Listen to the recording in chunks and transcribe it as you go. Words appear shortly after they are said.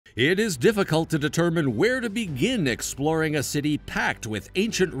It is difficult to determine where to begin exploring a city packed with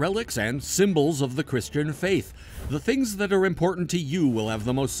ancient relics and symbols of the Christian faith. The things that are important to you will have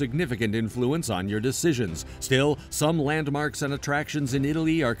the most significant influence on your decisions. Still, some landmarks and attractions in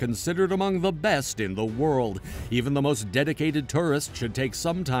Italy are considered among the best in the world. Even the most dedicated tourist should take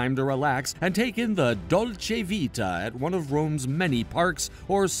some time to relax and take in the dolce vita at one of Rome's many parks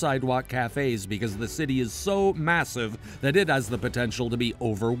or sidewalk cafes, because the city is so massive that it has the potential to be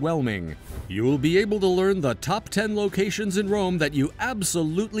overwhelming. You'll be able to learn the top 10 locations in Rome that you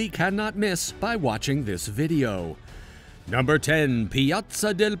absolutely cannot miss by watching this video. Number 10.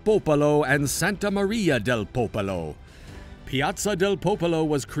 Piazza del Popolo and Santa Maria del Popolo. Piazza del Popolo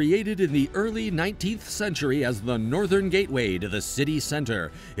was created in the early 19th century as the northern gateway to the city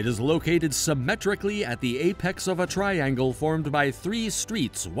center. It is located symmetrically at the apex of a triangle formed by 3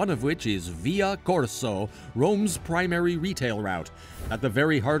 streets, one of which is Via Corso, Rome's primary retail route. At the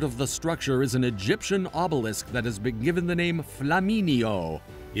very heart of the structure is an Egyptian obelisk that has been given the name Flaminio.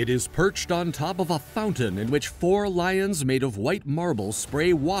 It is perched on top of a fountain in which 4 lions made of white marble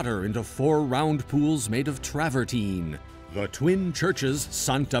spray water into 4 round pools made of travertine. The twin churches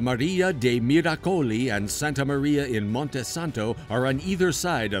Santa Maria dei Miracoli and Santa Maria in Monte Santo are on either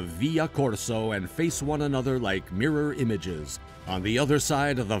side of Via Corso and face one another like mirror images. On the other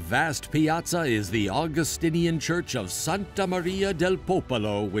side of the vast piazza is the Augustinian church of Santa Maria del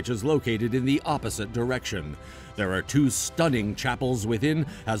Popolo, which is located in the opposite direction. There are 2 stunning chapels within,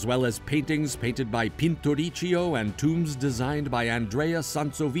 as well as paintings painted by Pinturicchio and tombs designed by Andrea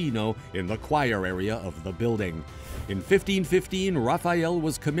Sansovino in the choir area of the building. In 1515, Raphael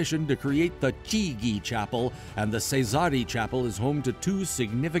was commissioned to create the Chigi Chapel, and the Cesari Chapel is home to 2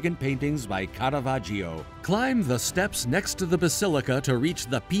 significant paintings by Caravaggio. Climb the steps next to the Basilica to reach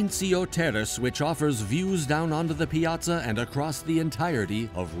the Pincio Terrace, which offers views down onto the piazza and across the entirety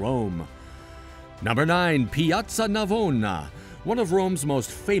of Rome. Number 9. Piazza Navona. One of Rome's most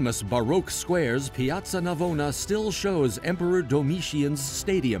famous Baroque squares, Piazza Navona still shows Emperor Domitian's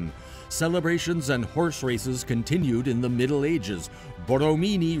stadium. Celebrations and horse races continued in the Middle Ages.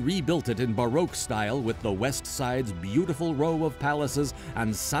 Borromini rebuilt it in Baroque style with the west side's beautiful row of palaces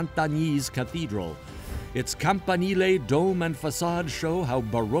and Sant'Agnese Cathedral. Its campanile, dome, and facade show how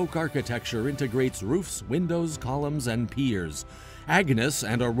Baroque architecture integrates roofs, windows, columns, and piers. Agnes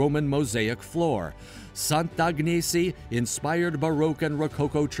and a Roman mosaic floor. Sant'Agnese inspired Baroque and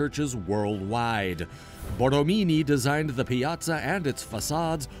Rococo churches worldwide. Borromini designed the piazza and its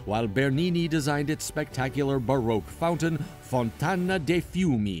facades, while Bernini designed its spectacular Baroque fountain, Fontana dei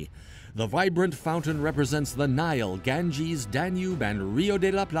Fiumi. The vibrant fountain represents the Nile, Ganges, Danube, and Rio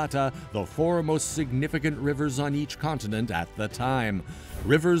de la Plata, the 4 most significant rivers on each continent at the time.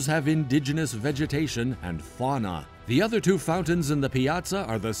 Rivers have indigenous vegetation and fauna. The other 2 fountains in the piazza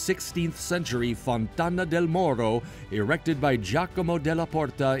are the 16th century Fontana del Moro, erected by Giacomo della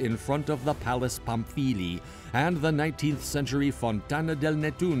Porta in front of the Palace Pamphili, and the 19th century Fontana del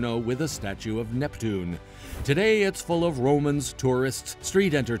Nettuno with a statue of Neptune. Today it's full of Romans, tourists,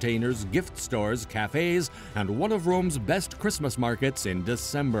 street entertainers, gift stores, cafes, and one of Rome's best Christmas markets in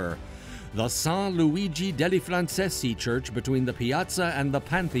December. The San Luigi degli Francesi church between the piazza and the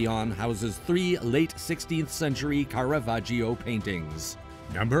Pantheon houses 3 late 16th century Caravaggio paintings.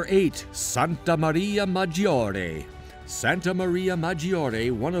 Number 8. Santa Maria Maggiore. Santa Maria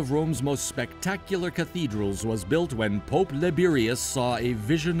Maggiore, one of Rome's most spectacular cathedrals, was built when Pope Liberius saw a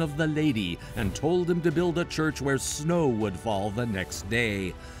vision of the Lady and told him to build a church where snow would fall the next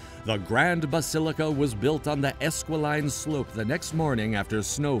day. The Grand Basilica was built on the Esquiline slope the next morning after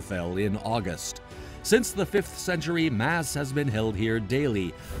snow fell in August. Since the 5th century, Mass has been held here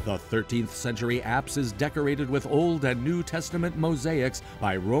daily. The 13th century apse is decorated with Old and New Testament mosaics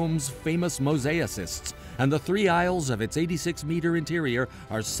by Rome's famous mosaicists, and the 3 aisles of its 86-meter interior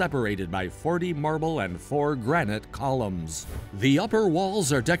are separated by 40 marble and 4 granite columns. The upper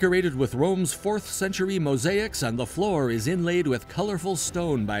walls are decorated with Rome's 4th century mosaics, and the floor is inlaid with colorful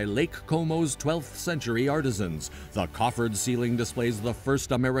stone by Lake Como's 12th century artisans. The coffered ceiling displays the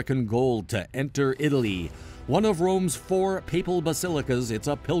first American gold to enter Italy. One of Rome's 4 papal basilicas, it's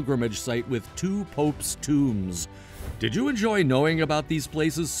a pilgrimage site with 2 popes' tombs. Did you enjoy knowing about these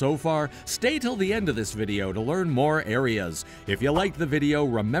places so far? Stay till the end of this video to learn more areas. If you liked the video,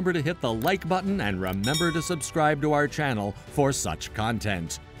 remember to hit the like button and remember to subscribe to our channel for such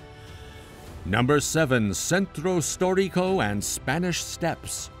content. Number 7. Centro Storico and Spanish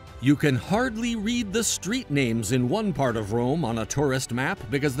Steps. You can hardly read the street names in one part of Rome on a tourist map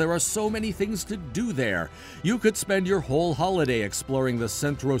because there are so many things to do there. You could spend your whole holiday exploring the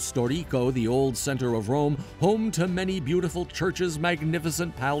Centro Storico, the old center of Rome, home to many beautiful churches,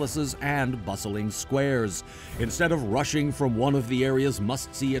 magnificent palaces, and bustling squares. Instead of rushing from one of the area's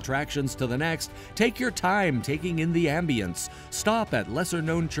must-see attractions to the next, take your time taking in the ambience. Stop at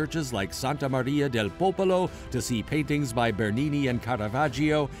lesser-known churches like Santa Maria del Popolo to see paintings by Bernini and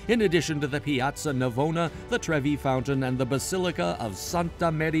Caravaggio, in addition to the Piazza Navona, the Trevi Fountain, and the Basilica of Santa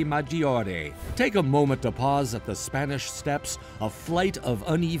Maria Maggiore. Take a moment to pause at the Spanish Steps, a flight of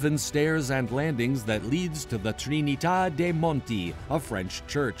uneven stairs and landings that leads to the Trinità dei Monti, a French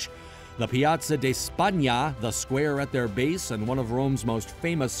church. The Piazza di Spagna, the square at their base and one of Rome's most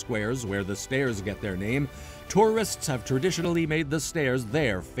famous squares where the stairs get their name, tourists have traditionally made the stairs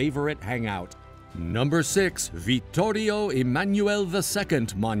their favorite hangout. Number 6. Vittorio Emanuele II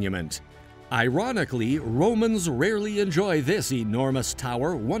Monument. Ironically, Romans rarely enjoy this enormous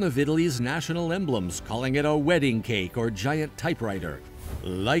tower, one of Italy's national emblems, calling it a wedding cake or giant typewriter.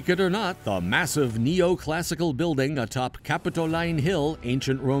 Like it or not, the massive neoclassical building atop Capitoline Hill,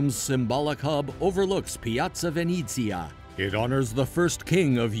 ancient Rome's symbolic hub, overlooks Piazza Venezia. It honors the first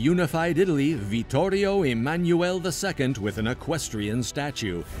king of unified Italy, Vittorio Emanuele II, with an equestrian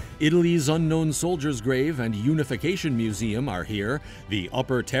statue. Italy's unknown soldier's grave and unification museum are here. The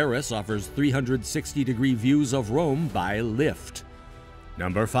upper terrace offers 360-degree views of Rome by lift.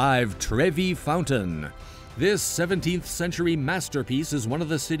 Number 5. Trevi Fountain. This 17th century masterpiece is one of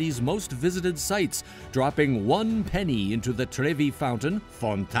the city's most visited sites. Dropping 1 penny into the Trevi Fountain,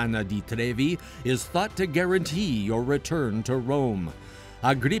 Fontana di Trevi, is thought to guarantee your return to Rome.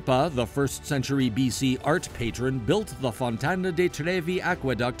 Agrippa, the 1st century BC art patron, built the Fontana de Trevi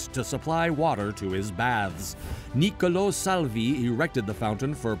aqueduct to supply water to his baths. Niccolò Salvi erected the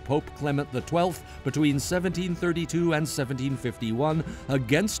fountain for Pope Clement XII between 1732 and 1751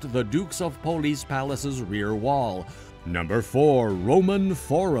 against the Dukes of Poli's palace's rear wall. Number 4. Roman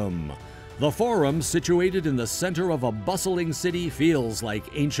Forum. The Forum, situated in the center of a bustling city, feels like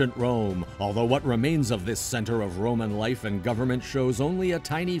ancient Rome, although what remains of this center of Roman life and government shows only a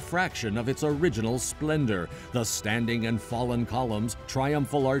tiny fraction of its original splendor. The standing and fallen columns,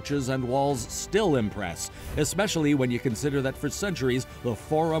 triumphal arches, and walls still impress, especially when you consider that for centuries the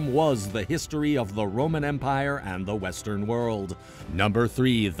Forum was the history of the Roman Empire and the Western world. Number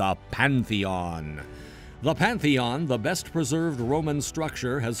 3. The Pantheon. The Pantheon, the best-preserved Roman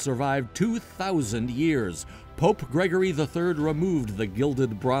structure, has survived 2,000 years. Pope Gregory III removed the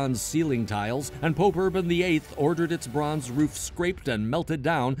gilded bronze ceiling tiles, and Pope Urban VIII ordered its bronze roof scraped and melted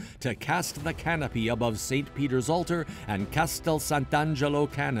down to cast the canopy above St. Peter's altar and Castel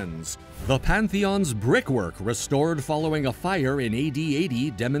Sant'Angelo cannons. The Pantheon's brickwork, restored following a fire in AD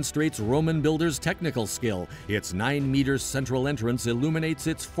 80, demonstrates Roman builders' technical skill. Its 9-meter central entrance illuminates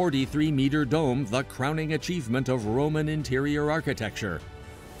its 43-meter dome, the crowning achievement of Roman interior architecture.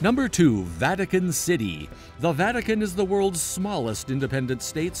 Number 2. Vatican City. The Vatican is the world's smallest independent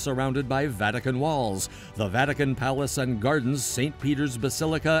state, surrounded by Vatican walls. The Vatican Palace and Gardens, St. Peter's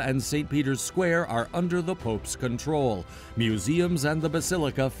Basilica, and St. Peter's Square are under the Pope's control. Museums and the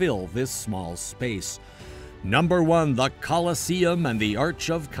Basilica fill this small space. Number 1. The Colosseum and the Arch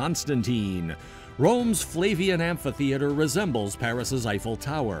of Constantine. Rome's Flavian Amphitheater resembles Paris's Eiffel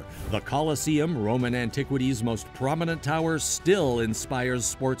Tower. The Colosseum, Roman antiquity's most prominent tower, still inspires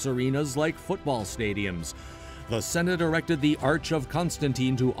sports arenas like football stadiums. The Senate erected the Arch of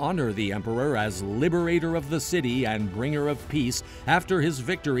Constantine to honor the emperor as liberator of the city and bringer of peace after his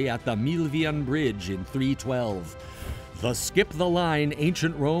victory at the Milvian Bridge in 312. The Skip the Line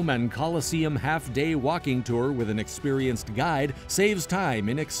Ancient Rome and Colosseum half-day walking tour with an experienced guide saves time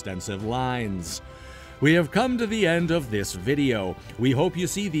in extensive lines. We have come to the end of this video. We hope you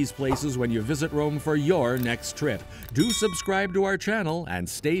see these places when you visit Rome for your next trip. Do subscribe to our channel and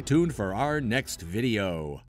stay tuned for our next video.